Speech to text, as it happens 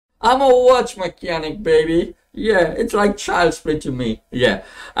I'm a watch mechanic, baby. Yeah, it's like child's play to me. Yeah.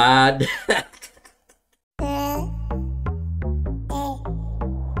 And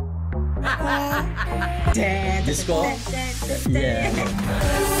disco. Yeah.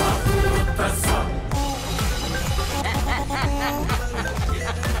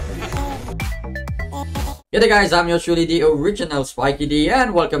 G'day guys, I'm your truly the original Spiky D,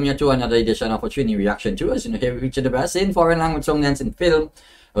 and welcome you to another edition of a Trini reaction to us. You know, here we feature the best in foreign language song dance and film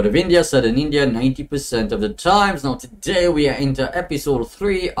out of India, Southern India, 90% of the times. Now today we are into episode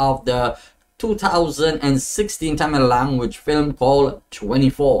 3 of the 2016 Tamil language film called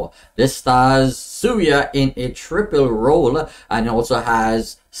 24. This stars Suriya in a triple role and also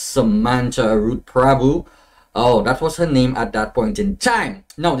has Samantha Ruth Prabhu. Oh, that was her name at that point in time.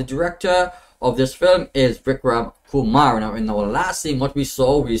 Now the director of this film is Vikram Kumar. Now in our last scene, what we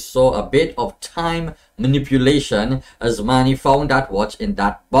saw a bit of time manipulation as Mani found that watch in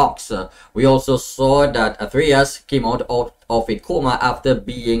that box. We also saw that Athreus came out of a coma after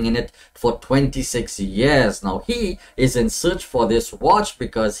being in it for 26 years. Now he is in search for this watch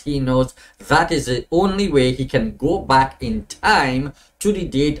because he knows that is the only way he can go back in time to the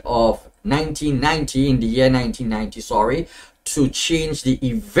date of 1990, in the year 1990, sorry, to change the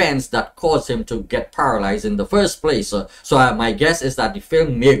events that caused him to get paralyzed in the first place. So my guess is that the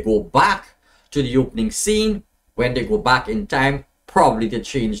film may go back to the opening scene when they go back in time, probably to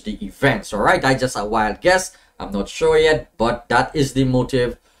change the events. Alright, that's just a wild guess. I'm not sure yet, but that is the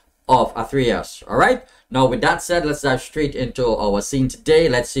motive of Athreus. Alright, now with that said, let's dive straight into our scene today.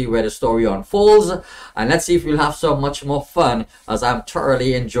 Let's see where the story unfolds, and let's see if we'll have so much more fun, as I'm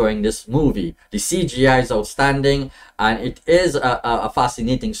thoroughly enjoying this movie. The CGI is outstanding, and it is a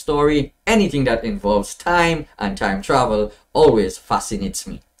fascinating story. Anything that involves time and time travel always fascinates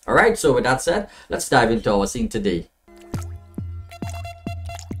me. Alright, so with that said, let's dive into our scene today.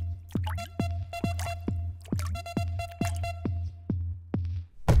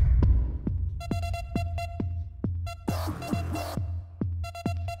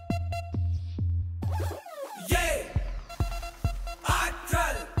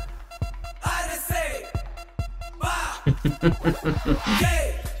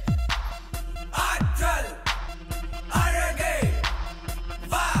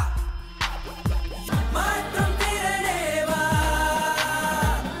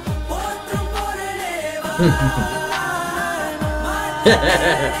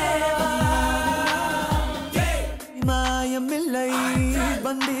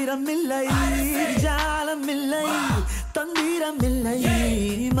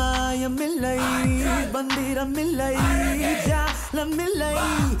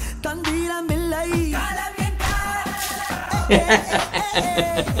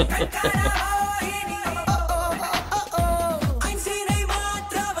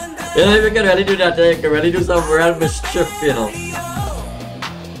 You know, if you can really do that, you can really do some real mischief, you know.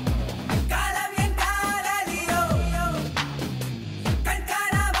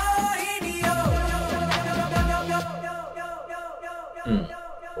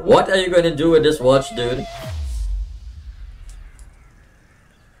 What are you going to do with this watch, dude?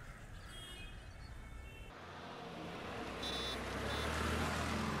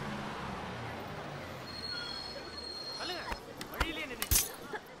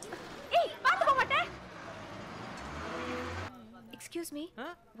 Excuse me,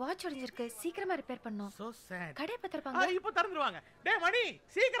 watch ஒடிஞ்சிருக்கு சீக்கிரமா repair பண்ணனும். So sad. கடை பத்திரப்பாங்க. இப்போ திறந்துருவாங்க. டேய் மணி,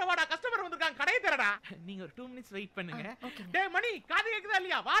 சீக்கிரம் வாடா, customer வந்திருக்காங்க, கடையை திறடா. நீங்க ஒரு 2 minutes வெயிட் பண்ணுங்க. டேய் மணி, காது கேக்குதா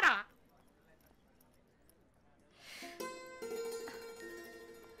இல்லையா? வாடா.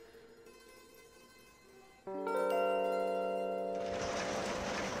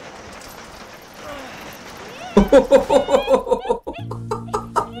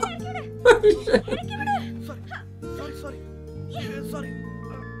 Sorry.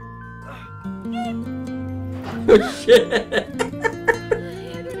 Oh shit.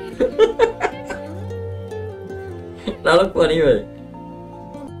 That look funny, man.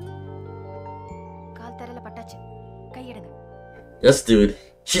 கால் தரையில பட்டாச்சு. கை எடுங்க. Yes, dude.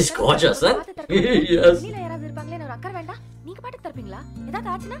 She's gorgeous, huh? Yes. நீல யாராவது இருப்பாங்களே, ஒரு அக்கறை வேண்டாம். நீங்க பாட்டு தரப்பீங்களா? ஏதாவது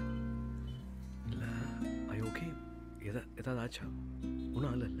ஆச்சுனா? இல்ல. ஐ ஓகே. ஏதாவது ஆச்சா?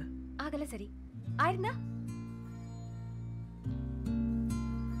 ஒண்ணும் ஆகல. ஆகல சரி. ஆயிருந்தா?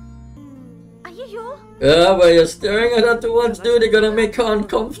 ஐயோ. Yeah, but you're staring at her too much, dude. You're gonna make her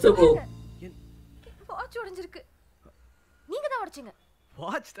uncomfortable. Watch உடைஞ்சிருக்கு. நீங்க தான் உடைச்சீங்க.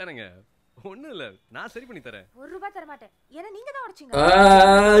 வாட்ச் தானங்க. ஒண்ணும் இல்ல. நான் சரி பண்ணி தரேன். 1 ரூபாய் தர மாட்டேன். ஏன்னா நீங்க தான் உடைச்சீங்க.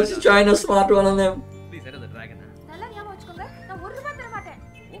 She's trying to smart one on them. Please enter the dragon. நல்லா ஞாபகம் வச்சுக்கோங்க. நான் 1 ரூபாய் தர மாட்டேன்.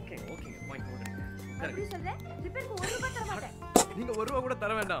 ஓகே. பாயிண்ட் போடுங்க. அப்படி சொல்றேன். ரிப்பேருக்கு 1 ரூபாய் தர மாட்டேன். நீங்க ஒரு ரூபா கூட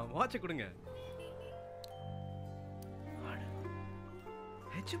தர வேண்டாம், வாட்சை கொடுங்க.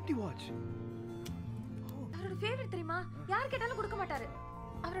 HMT watch. அவரோட ஃபேவரட் தெரியுமா? யார் கேட்டாலும் கொடுக்க மாட்டாரு.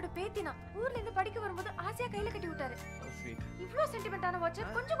 அவரோட பேத்தினா ஊர்ல இருந்து படிக்க வரும்போது ஆசையா கையில கட்டி விட்டாரு. இவ்ளோ சென்டிமெண்டான வாட்ச்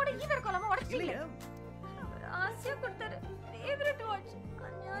கொஞ்சம் கூட ஈவ இருக்கலாமா உடைச்சிட்டீங்க. ஆசையா கொடுத்தாரு ஃபேவரட் வாட்ச்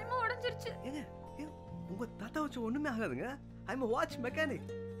அநியாயமா உடைஞ்சிருச்சு. ஏங்க உங்க தாத்தா வச்சு ஒண்ணுமே ஆகாதுங்க. ஐ அம் a watch mechanic.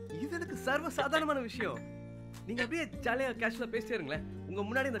 இது எனக்கு சர்வ சாதாரணமான விஷயம். நீங்க அப்படியே ஜாலியா கேஷுவலா பேசிட்டே இருங்களேன். உங்க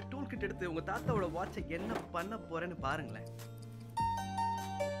முன்னாடி இந்த டூல் கிட் எடுத்து உங்க தாத்தாவோட வாட்சை என்ன பண்ண போறேன்னு பாருங்களேன்.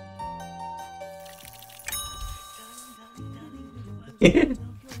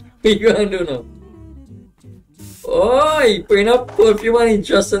 What you gonna do now? Oh, you putting up perfume and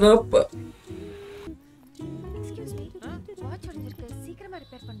dressing up. Excuse me, watch உடைஞ்சிருக்கு, சீக்கிரமா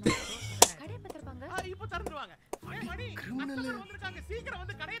ரிப்பேர் பண்ணனும். கடையை பத்திரப்பாங்க. இப்போ திறந்துருவாங்க. ஏய் மணி, கஸ்டமர் வந்திருக்காங்க, சீக்கிரம்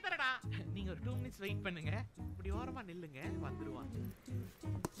வந்து கடையை தரடா. நீங்க ஒரு 2 மினிட்ஸ் வெயிட் பண்ணுங்க. இப்படி ஓரமா நில்லுங்க, வந்துருவாங்க.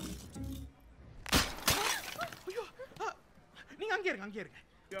 ஐயோ, நீங்க அங்கே இருங்க.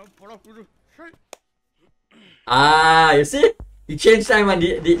 ஏன் போடா புது. Ah, you see? You change time and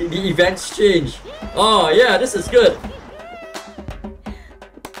the events change. Oh yeah, this is good.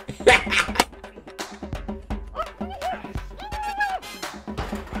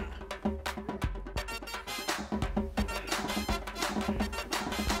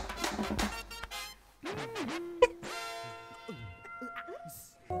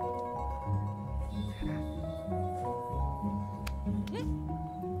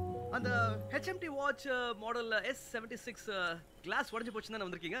 அந்த HMT watch model S76 class உடைஞ்சு போச்சுன்னு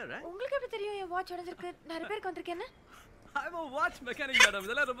வந்திருக்கீங்க. உங்களுக்கு எப்படி தெரியும் என் வாட்ச் உடைஞ்சிருக்கு? நான் ரிப்பேருக்கு வந்திருக்கேன்னு? ஐ அம் a watch mechanic மேடம்.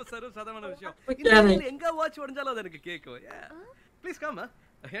 இதெல்லாம் ரொம்ப சாதாரண விஷயம். Mechanic. எங்க வாட்ச் உடைஞ்சாலும் அது எனக்கு கேக்கும். Please come.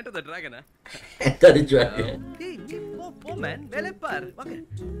 Enter the dragon. Enter the dragon. டேய் நீ போ மேன். வேலை பார். வாங்க.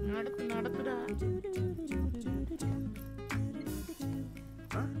 நடக்குடா.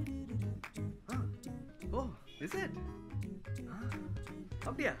 ஓ, is it?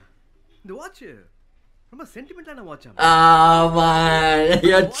 அப்படியா? இந்த வாட்ச் ரொம்ப சென்டிமெண்டான watch. Ah man,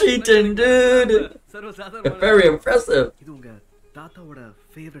 you're cheating, dude. சர்வ சாதாரண. Very impressive. இது உங்க தாத்தாவோட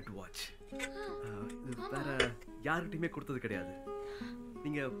ஃபேவரட் வாட்ச். இது வேற யார்கிட்டயுமே கொடுத்தது கிடையாது.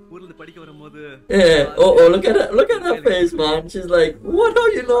 நீங்க ஊர்ல இருந்து படிக்க வரும்போது look at her face, man. She's like, what do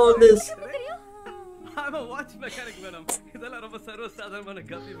you know all this? I'm a watch mechanic madam. இதெல்லாம் ரொம்ப சர்வ சாதாரணமான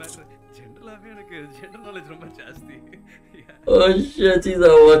காபி மேட்டர். ஜெனரலாவே எனக்கு ஜெனரல் நாலேஜ் ரொம்ப ஜாஸ்தி. Oh shit, he's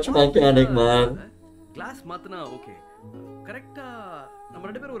a watch mechanic, man. Class மாத்துனா okay. கரெக்ட்டா நம்ம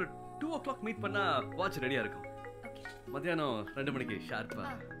ரெண்டு பேரும் ஒரு 2 o'clock மீட் பண்ணா வாட்ச் ரெடியா இருக்கும். மத்தியானம் 2 மணிக்கு ஷார்ப்பா.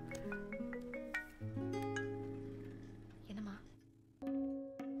 என்னம்மா?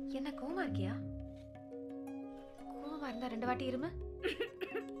 என்ன கோவமா இருக்கியா? கோவமா இருந்தா 2 வாட்டி இருமு.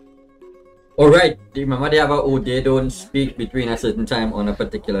 Alright, remember they have they don't speak between a certain time on a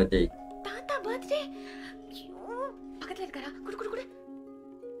particular day. தாத்தா பர்த்டே. பக்கத்துல இருக்காரா? குடு.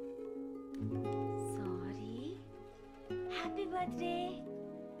 சாரி. Happy birthday.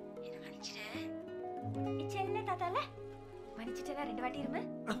 என்ன மன்னிச்சிடு. இச்செல்ல தாத்தால. மன்னிச்சிட்டேனா 2 வாட்டி இருமு.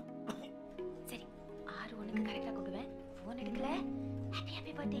 சரி. 6:01க்கு கரெக்ட்டா கூப்பிடுவேன். ஃபோன் எடுக்கல.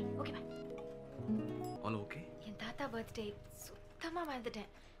 Happy birthday. Okay bye. All okay. என் தாத்தா பர்த்டே சுத்தமா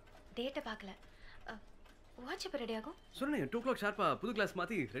மறந்துட்டேன். டேட்டை பார்க்கல. வாட்ச் எப்போ ரெடி ஆகும்? சொன்னேன் 2 o'clock ஷார்ப்பா புது கிளாஸ்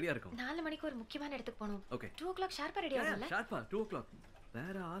மாத்தி ரெடியா இருக்கும். 4 மணிக்கு ஒரு முக்கியமான இடத்துக்கு போகணும். ஓகே. 2 o'clock ஷார்ப்பா ரெடி ஆகும்ல? ஷார்ப்பா 2 o'clock.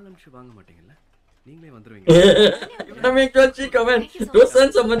 வேற ஆள் அனுப்பிச்சு வாங்க மாட்டீங்கல்ல? நீங்களே வந்துருவீங்க. I make your chick come in. Don't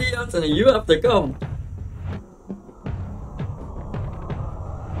send somebody else and you have to come.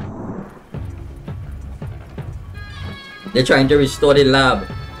 They're trying to restore the lab.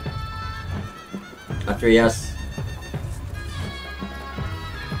 After yes.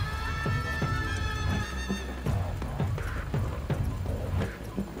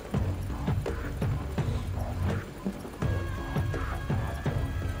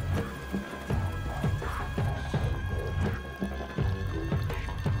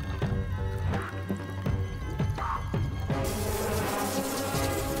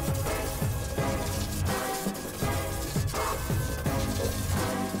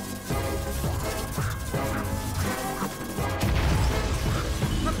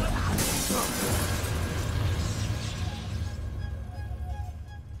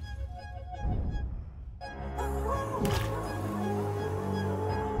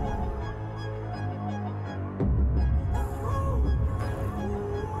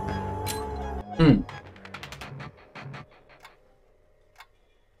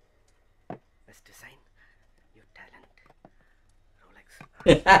 Best design, your talent, Rolex.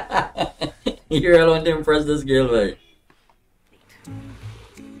 You really want to impress this girl, right?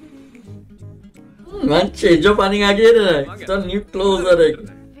 man, change up running again. It's a new clothes.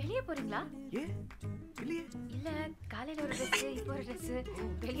 வெளிய போறீங்களா? ஏ இல்லையே. இல்ல காலையில ஒரு Dress இப்போ ஒரு Dress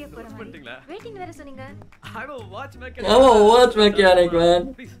வெளிய போற மாதிரி. வெயிட்டிங் வேற சொன்னீங்க. I'm a watch mechanic. I'm a watch mechanic, man.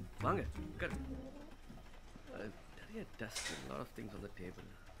 Please வாங்க. நிறைய dust, a lot of things on the table.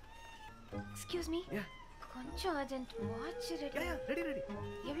 Excuse me. Yeah. கொஞ்சம் அர்ஜென்ட் வாட்ச் ரெடி. ரெடி.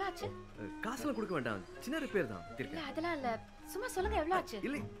 எவ்வளவு ஆச்சு? காசுல கொடுக்க வேண்டாம். சின்ன ரிப்பேர் தான். இல்ல அதெல்லாம் இல்ல. சும்மா சொல்லுங்க எவ்வளவு ஆச்சு?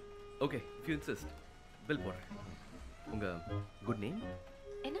 இல்ல. Okay, if you insist. Bill போடுறேன். உங்க குட் நேம்?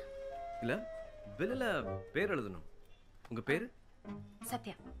 என்ன? இல்ல பில்ல பேர் எழுதணும். உங்க பேரு?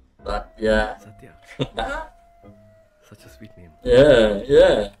 Sathya. Sathya. Such a sweet name.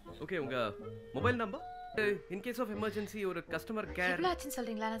 Yeah. Okay, உங்க mobile number? In case of emergency ஒரு கஸ்டமர் கேர். எவ்வளவு ஆச்சுன்னு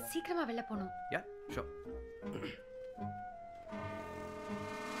சொல்றீங்களா? நான் சீக்கிரமா வெளிய போணும். Yeah, sure.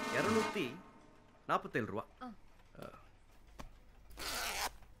 247 ரூபாய்.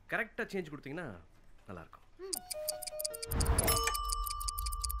 கரெக்ட்டா சேஞ்ச் கொடுத்தீங்கன்னா நல்லா இருக்கும்.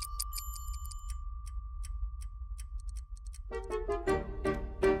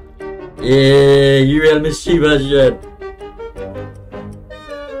 Yeah, you real mischievous shit.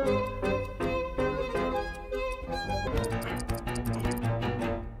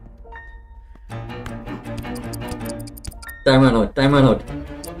 Time out.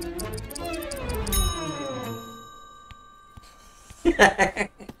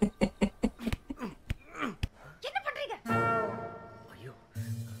 என்ன பண்றீங்க? ஐயோ.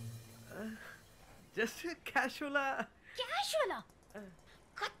 ஜஸ்ட் கேஷுவலா.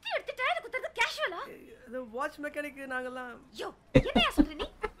 கத்தி எடுத்து டைல குத்துறது கேஷுவலா? the watch mechanic நாங்கலாம். யோ, என்னையா சொல்ற நீ?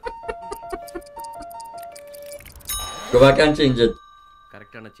 Go back and change it.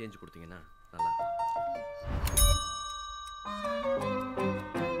 கரெக்ட்டான சேஞ்ச் கொடுத்தீங்கன்னா நல்லா இருக்கும்.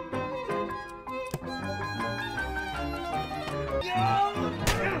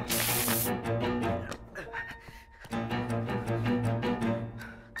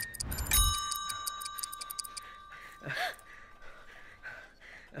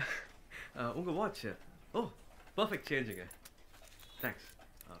 உங்க வாட்ச். ஓ, பெர்ஃபெக்ட் சேஞ்சுங்க. தேங்க்ஸ்.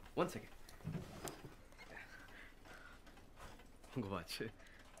 One second. உங்க வாட்ச்.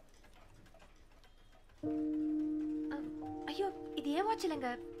 ஐயோ, இது ஏன் வாட்ச் இல்லங்க.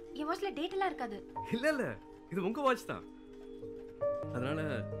 என் வாட்ச்ல டேட் எல்லாம் இருக்காது. இல்ல இது உங்க வாட்ச் தான். அதனால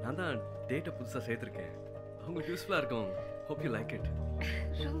நான் தான் டேட்டை புதுசா சேர்த்திருக்கேன். உங்களுக்கு யூஸ்ஃபுல்லா இருக்கும். hope you like it.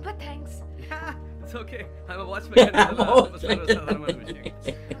 ரொம்ப thanks. Yeah, it's okay. I'm a watch mechanic.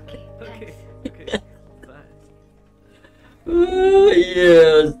 Okay. Bye. Oh,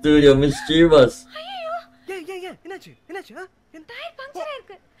 yes, dude, you're mischievous. ஐயோ. Yeah. என்னாச்சு? என் டயர் பஞ்சர்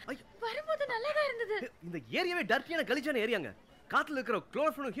ஆயிருக்கு. வரும்போது நல்லாதான் இருந்தது. இந்த ஏரியாவே டர்ட்டியான கலிஜான ஏரியாங்க. காத்துல இருக்கிற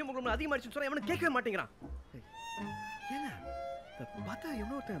குளோரோஃபில் ஹீமோகுளோபின் அதிகமாயிடுச்சுன்னு சொன்னா எவனும் கேட்கவே மாட்டேங்கிறான். ஏங்க பார்த்தா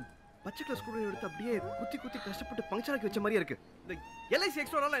எவ்வளோ பச்சை கிளாஸ் கூட எடுத்து அப்படியே குத்தி கஷ்டப்பட்டு பங்க்சர் ஆக்கி வச்ச மாதிரியே இருக்கு. இந்த எல்ஐசி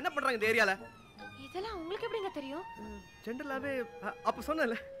எக்ஸ்ட்ராலாம் என்ன பண்றாங்க இந்த ஏரியால? இதெல்லாம் உங்களுக்கு எப்படிங்க தெரியும்? ஜெனரலாவே அப்ப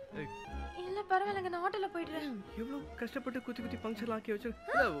சொன்னேன்ல. இல்ல பரவாயில்லைங்க, நான் ஆட்டோல போயிடுறேன். எவ்வளவு கஷ்டப்பட்டு குத்தி பங்க்சர் ஆக்கி வச்சு.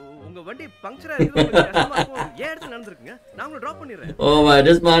 இல்ல உங்க வண்டி பங்க்சர் ஆயிருக்கு, உங்களுக்கு கஷ்டமா இருக்கும். ஏன் இடத்துல நடந்துருக்குங்க? நான் உங்களை டிராப் பண்ணிடுறேன். Oh my,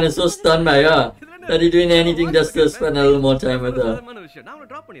 this man is so stunned by her that he's doing anything just to spend a little more time with her. சாதாரண விஷயம். நான்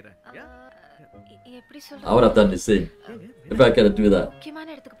உங்களை டிராப் பண்ணிடுறேன். எப்படி I சொல்றது? would have done the same if I could do that. முக்கியமான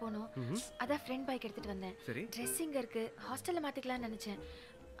இடத்துக்கு போணும். அத ஃப்ரெண்ட் பைக் எடுத்துட்டு வந்தேன். சரி. ட்ரெஸ்ஸிங் இருக்கு. ஹாஸ்டல்ல மாத்திக்கலாம்னு நினைச்சேன்.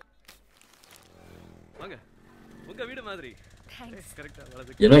 வாங்க. உங்க வீடு மாதிரி. Thanks. கரெக்ட்டா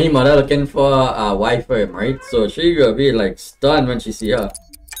வலது. You know, he mother looking for a wife for him, right? So she will be like stunned when she see her.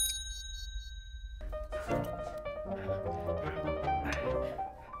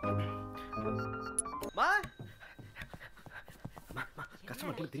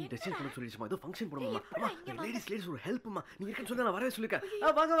 Customer three decision பண்ண சொல்லிடுச்சுமா. ஏதோ ஃபங்க்ஷன் போடுமா. லேடிஸ் ஒரு ஹெல்ப்மா. நீங்க இருக்கன்னு சொன்னா நான் வரவே சொல்லிருக்கேன்.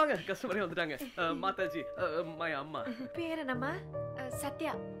 வாங்க கஸ்டமரே வந்துட்டாங்க. மாதாஜி, மை அம்மா. பேர் என்னம்மா?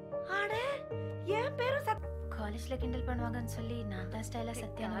 சத்யா. ஆட ஏன் பேரு சத்யா? காலேஜ்ல கிண்டல் பண்ணுவாங்கன்னு சொல்லி நான் தான் ஸ்டைலா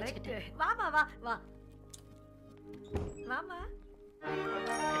சத்யா நினைச்சிட்டேன். வா வாமா.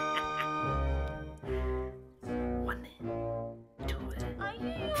 ஒன்னு டூ.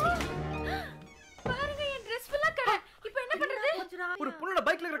 பாருங்க என் Dress ஃபுல்லா கடை. இப்போ என்ன பண்றது? ஒரு பொண்ணோட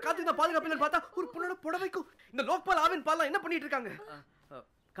பைக்ல இருக்கிற காத்து தான் பாதுகாப்பு இல்லன்னு பார்த்தா ஒரு பொண்ணோட புடவைக்கும் இந்த லோக்பால் ஆவின் பால்லாம் என்ன பண்ணிட்டு இருக்காங்க?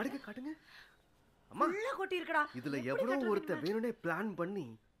 காட்டுங்க. அம்மா உள்ள கொட்டி இருக்கடா. இதுல எவ்வளோ ஒருத்த வேணும்னே பிளான் பண்ணி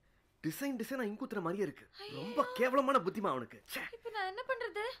டிசைனா இங்குத்துற மாதிரியே இருக்கு. ரொம்ப கேவலமான புத்திமா அவனுக்கு. இப்போ நான் என்ன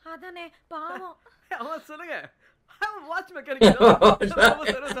பண்றது? அதானே பாவம். அவன் சொல்லுங்க. வாட்ச் மெக்கானிக்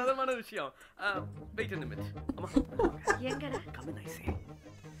சாதாரணமான விஷயம். Wait a minute. அம்மா எங்கடா? கம் இன் ஐ சே.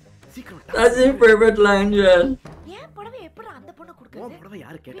 சீக்கிரம். That's your favorite line, Jen. ஏன் புடவை எப்பற அந்த பொண்ணு கொடுக்குது? புடவை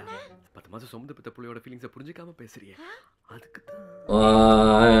யாரு கேட்டா? 10 மாசம் சொந்த பெத்த புள்ளையோட ஃபீலிங்ஸை புரிஞ்சுக்காம பேசுறியே அதுக்கு தான்.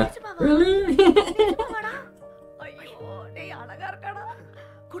 Really? ஐயோ டேய் அழகா இருக்காடா.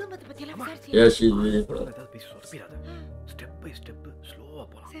 குடும்பத்தை பத்தி எல்லாம் விசாரிச்சு. Yeah, she's really cool. ஏதாவது பேசி சொதப்பிடாத. ஸ்டெப் பை ஸ்டெப் ஸ்லோவா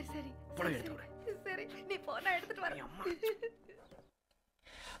போலாம். சரி. போடா எடுத்து வரேன். சரி நீ போனா எடுத்துட்டு வரேன்.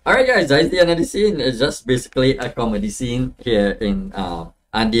 Alright guys, that's the end of the scene. It's just basically a comedy scene here in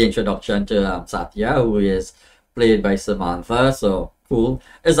and the introduction to Sathya, who is played by Samantha. So cool.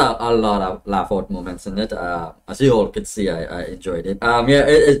 There's a lot of laugh out moments in it. As you all could see, I enjoyed it.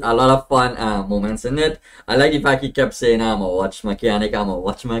 Yeah, it's a lot of fun moments in it. I like the fact he kept saying, I'm a watch mechanic.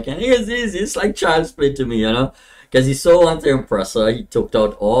 It's like child's play to me, you know. Because he so wanted to impress her, he took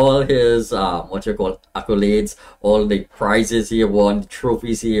out all his, accolades, all the prizes he won, the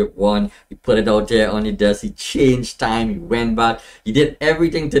trophies he won. He put it out there on the desk. He changed time. He went back. He did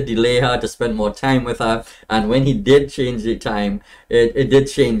everything to delay her, to spend more time with her. And when he did change the time, it did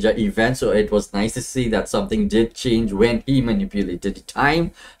change the event. So it was nice to see that something did change when he manipulated the time.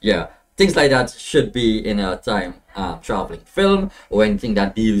 Yeah. Things like that should be in a time traveling film or anything that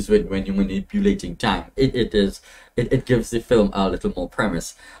deals with when you're manipulating time. It gives the film a little more premise.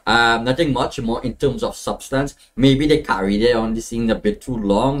 Nothing much more in terms of substance. Maybe they carried it on the scene a bit too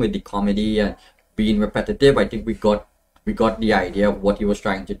long with the comedy and being repetitive. I think we got the idea of what he was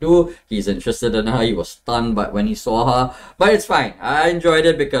trying to do. He's interested in her. He was stunned when he saw her. But it's fine. I enjoyed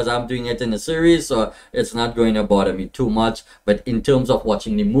it because I'm doing it in a series, so it's not going to bother me too much. But in terms of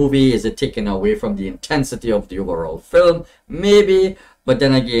watching the movie, is it taken away from the intensity of the overall film? Maybe. But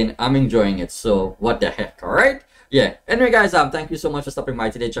then again, I'm enjoying it. So what the heck, alright? Yeah. Anyway, guys, thank you so much for stopping by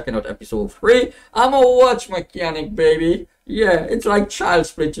today, checking out episode 3. I'm a watch mechanic, baby. Yeah, it's like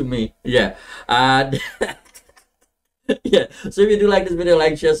child's play to me. Yeah. And... yeah, so if you do like this video,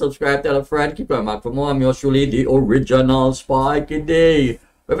 like, share, subscribe, tell a friend, keep coming back for more. I'm yours truly, the original Spikey Day.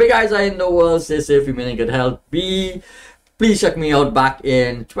 If you guys are in the world, stay safe, you may good health. Please check me out back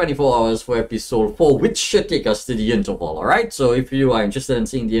in 24 hours for episode 4, which should take us to the interval, alright? So if you are interested in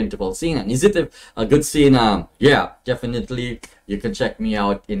seeing the interval scene, and is it a good scene, yeah, definitely you can check me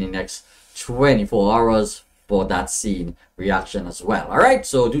out in the next 24 hours for that scene reaction as well, alright?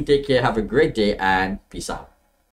 So do take care, have a great day, and peace out.